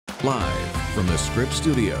Live from the Scripps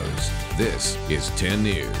Studios, this is 10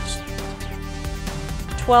 News.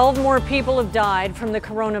 12 more people have died from the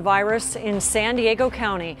coronavirus in San Diego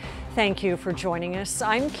County. Thank you for joining us.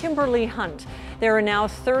 I'm Kimberly Hunt. There are now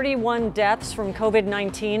 31 deaths from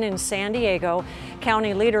COVID-19 in San Diego.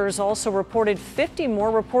 County leaders also reported 50 more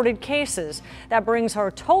reported cases. That brings our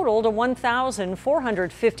total to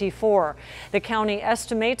 1,454. The county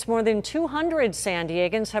estimates more than 200 San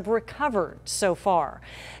Diegans have recovered so far.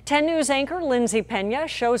 10 News anchor Lindsay Pena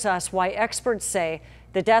shows us why experts say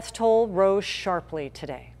the death toll rose sharply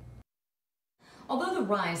today. Although the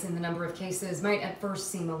rise in the number of cases might at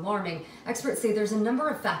first seem alarming, experts say there's a number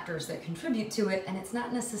of factors that contribute to it, and it's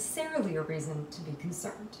not necessarily a reason to be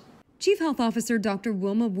concerned. Chief Health Officer Dr.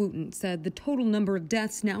 Wilma Wooten said the total number of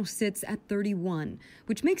deaths now sits at 31,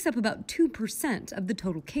 which makes up about 2% of the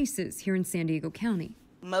total cases here in San Diego County.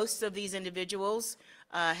 Most of these individuals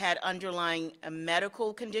had underlying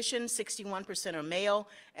medical conditions. 61% are male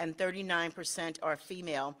and 39% are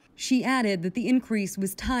female. She added that the increase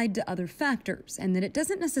was tied to other factors and that it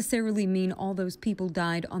doesn't necessarily mean all those people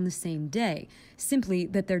died on the same day, simply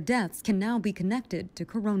that their deaths can now be connected to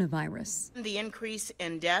coronavirus. The increase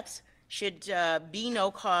in deaths should be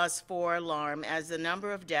no cause for alarm, as the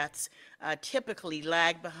number of deaths typically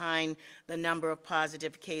lag behind the number of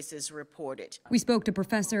positive cases reported. We spoke to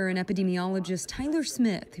professor and epidemiologist Tyler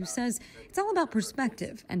Smith, who says it's all about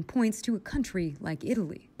perspective and points to a country like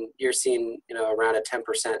Italy. You're seeing, around a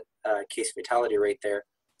 10% case fatality rate there.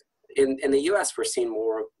 In the U.S., we're seeing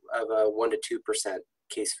more of a 1 to 2%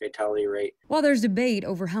 case fatality rate. While there's debate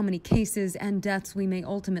over how many cases and deaths we may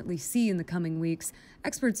ultimately see in the coming weeks,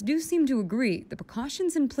 experts do seem to agree the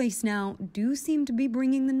precautions in place now do seem to be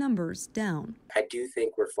bringing the numbers down. I do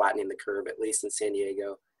think we're flattening the curve, at least in San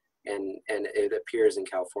Diego, and it appears in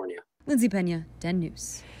California. Lindsay Pena, 10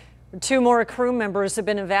 News. 2 more crew members have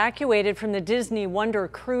been evacuated from the Disney Wonder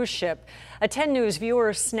cruise ship. A 10 News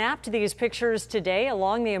viewer snapped these pictures today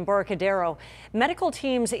along the Embarcadero. Medical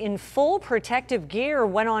teams in full protective gear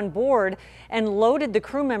went on board and loaded the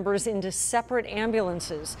crew members into separate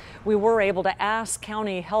ambulances. We were able to ask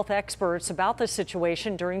county health experts about the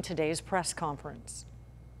situation during today's press conference.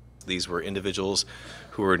 These were individuals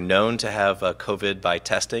who were known to have COVID by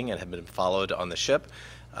testing and have been followed on the ship.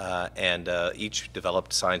 And each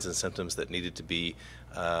developed signs and symptoms that needed to be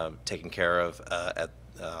taken care of at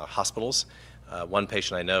hospitals. One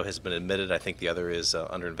patient I know has been admitted. I think the other is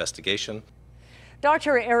under investigation.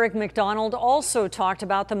 Dr. Eric McDonald also talked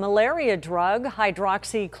about the malaria drug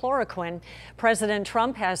hydroxychloroquine. President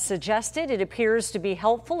Trump has suggested it appears to be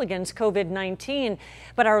helpful against COVID-19,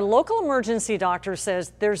 but our local emergency doctor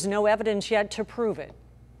says there's no evidence yet to prove it.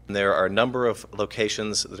 There are a number of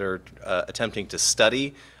locations that are attempting to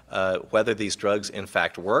study whether these drugs in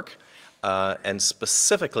fact work, and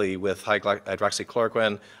specifically with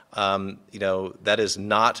hydroxychloroquine, that is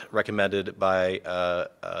not recommended by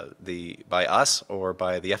us or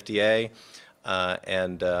by the FDA.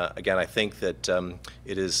 Again, I think that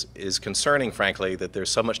it is concerning, frankly, that there's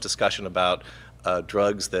so much discussion about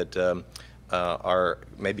drugs that are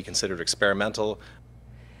maybe considered experimental.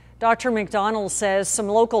 Dr. McDonald says some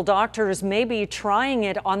local doctors may be trying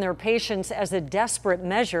it on their patients as a desperate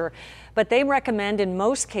measure, but they recommend in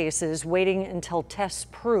most cases waiting until tests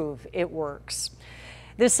prove it works.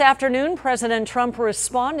 This afternoon, President Trump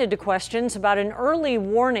responded to questions about an early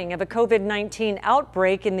warning of a COVID-19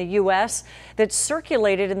 outbreak in the U.S. that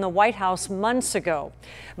circulated in the White House months ago.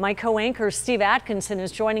 My co-anchor Steve Atkinson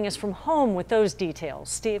is joining us from home with those details.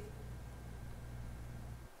 Steve.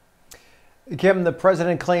 Kim, the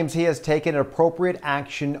president claims he has taken appropriate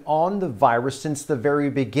action on the virus since the very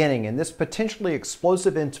beginning, and this potentially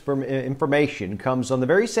explosive information comes on the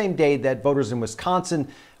very same day that voters in Wisconsin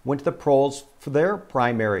went to the polls for their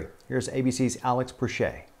primary. Here's ABC's Alex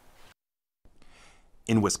Pruchet.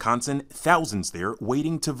 In Wisconsin, thousands there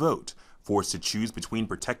waiting to vote, forced to choose between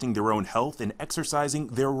protecting their own health and exercising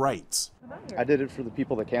their rights. I did it for the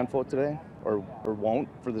people that can vote today or won't,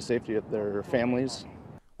 for the safety of their families.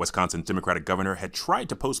 Wisconsin's Democratic governor had tried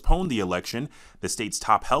to postpone the election, the state's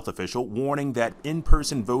top health official warning that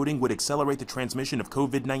in-person voting would accelerate the transmission of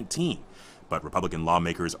COVID-19. But Republican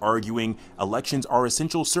lawmakers arguing elections are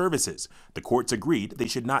essential services. The courts agreed they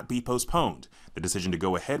should not be postponed. The decision to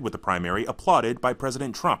go ahead with the primary applauded by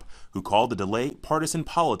President Trump, who called the delay partisan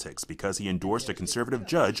politics because he endorsed a conservative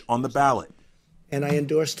judge on the ballot. And I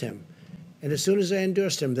endorsed him. And as soon as I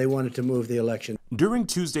endorsed him, they wanted to move the election. During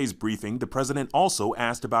Tuesday's briefing, the president also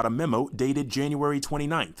asked about a memo dated January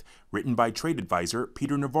 29th, written by trade advisor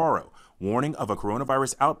Peter Navarro, warning of a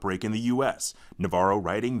coronavirus outbreak in the U.S. Navarro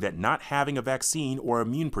writing that not having a vaccine or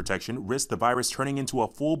immune protection risks the virus turning into a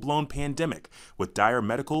full-blown pandemic with dire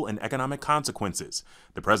medical and economic consequences.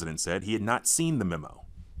 The president said he had not seen the memo.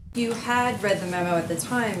 If you had read the memo at the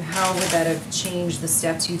time, how would that have changed the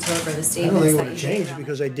steps you took or the I statements? don't think it would have changed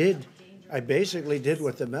because I did. I basically did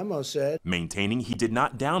what the memo said. Maintaining he did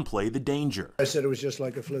not downplay the danger. I said it was just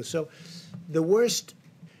like a flu. So the worst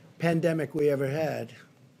pandemic we ever had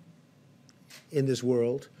in this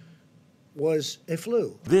world was a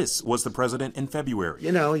flu. This was the president in February.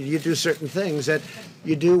 You know, you do certain things that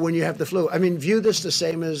you do when you have the flu. I mean, view this the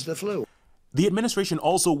same as the flu. The administration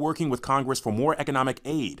also working with Congress for more economic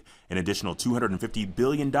aid, an additional $250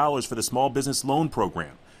 billion for the Small Business Loan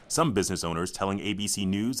Program. Some business owners telling ABC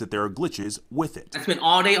News that there are glitches with it. I spent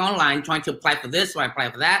all day online trying to apply for this or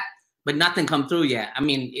apply for that, but nothing come through yet. I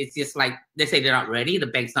mean, it's just like they say they're not ready. The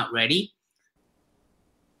bank's not ready.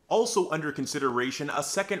 Also under consideration, a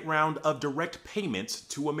second round of direct payments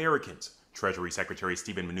to Americans. Treasury Secretary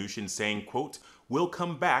Steven Mnuchin saying, quote, "We'll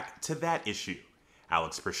come back to that issue."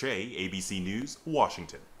 Alex Perche, ABC News,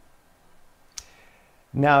 Washington.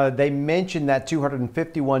 Now, they mentioned that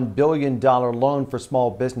 $251 billion loan for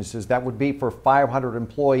small businesses. That would be for 500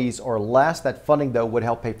 employees or less. That funding, though, would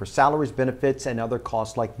help pay for salaries, benefits, and other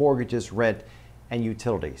costs like mortgages, rent, and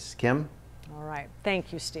utilities. Kim? All right.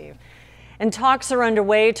 Thank you, Steve. And talks are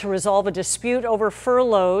underway to resolve a dispute over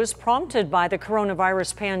furloughs prompted by the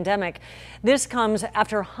coronavirus pandemic. This comes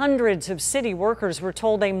after hundreds of city workers were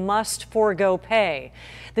told they must forego pay.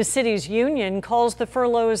 The city's union calls the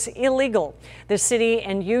furloughs illegal. The city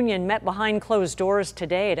and union met behind closed doors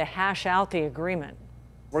today to hash out the agreement.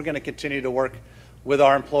 We're going to continue to work with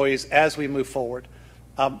our employees as we move forward.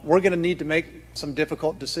 We're going to need to make some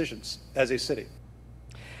difficult decisions as a city.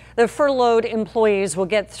 The furloughed employees will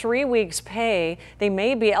get 3 weeks' pay. They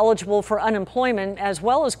may be eligible for unemployment as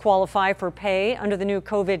well as qualify for pay under the new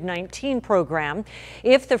COVID-19 program.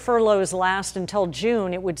 If the furloughs last until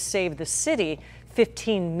June, it would save the city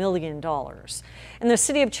 $15 million. And the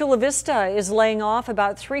city of Chula Vista is laying off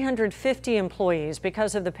about 350 employees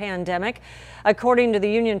because of the pandemic. According to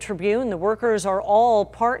the Union Tribune, the workers are all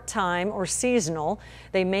part-time or seasonal.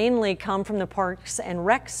 They mainly come from the Parks and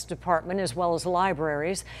Recs department as well as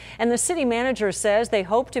libraries. And the city manager says they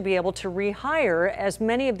hope to be able to rehire as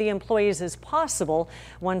many of the employees as possible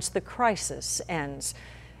once the crisis ends.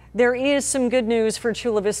 There is some good news for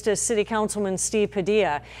Chula Vista City Councilman Steve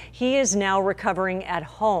Padilla. He is now recovering at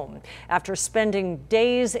home after spending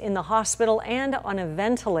days in the hospital and on a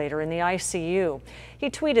ventilator in the ICU. He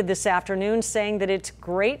tweeted this afternoon saying that it's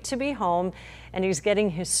great to be home and he's getting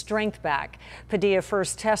his strength back. Padilla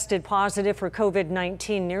first tested positive for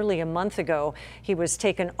COVID-19 nearly a month ago. He was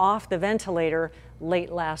taken off the ventilator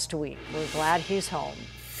late last week. We're glad he's home.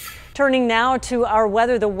 Turning now to our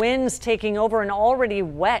weather, the winds taking over an already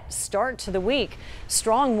wet start to the week.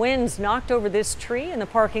 Strong winds knocked over this tree in the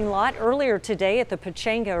parking lot earlier today at the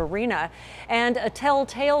Pechanga Arena, and a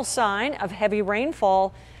telltale sign of heavy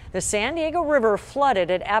rainfall. The San Diego River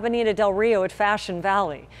flooded at Avenida del Rio at Fashion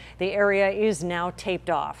Valley. The area is now taped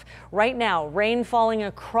off. Right now, rain falling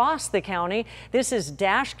across the county. This is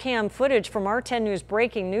dash cam footage from our 10 News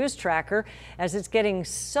breaking news tracker as it's getting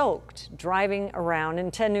soaked driving around.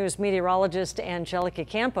 And 10 News meteorologist Angelica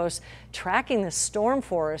Campos tracking the storm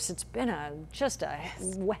for us. It's been just a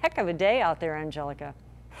heck of a day out there, Angelica.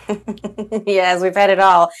 Yes, we've had it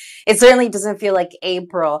all. It certainly doesn't feel like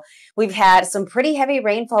April. We've had some pretty heavy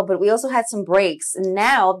rainfall, but we also had some breaks.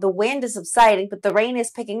 Now the wind is subsiding, but the rain is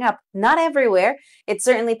picking up. Not everywhere. It's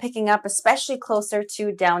certainly picking up, especially closer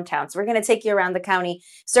to downtown. So we're going to take you around the county,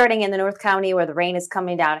 starting in the North County where the rain is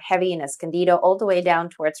coming down heavy in Escondido, all the way down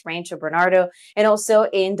towards Rancho Bernardo, and also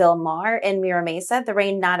in Del Mar and Mira Mesa. The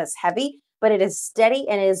rain not as heavy, but it is steady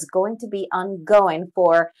and is going to be ongoing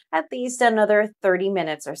for at least another 30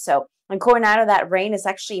 minutes or so. In Coronado, that rain is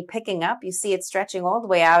actually picking up. You see it stretching all the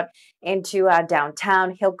way out into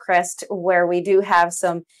downtown Hillcrest, where we do have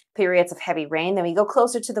some periods of heavy rain. Then we go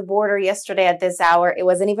closer to the border. Yesterday at this hour, it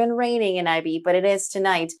wasn't even raining in IB, but it is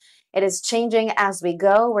tonight. It is changing as we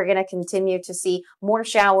go. We're going to continue to see more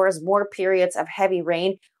showers, more periods of heavy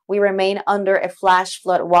rain. We remain under a flash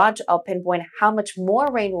flood watch. I'll pinpoint how much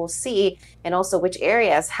more rain we'll see and also which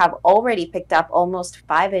areas have already picked up almost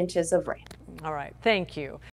 5 inches of rain. All right. Thank you.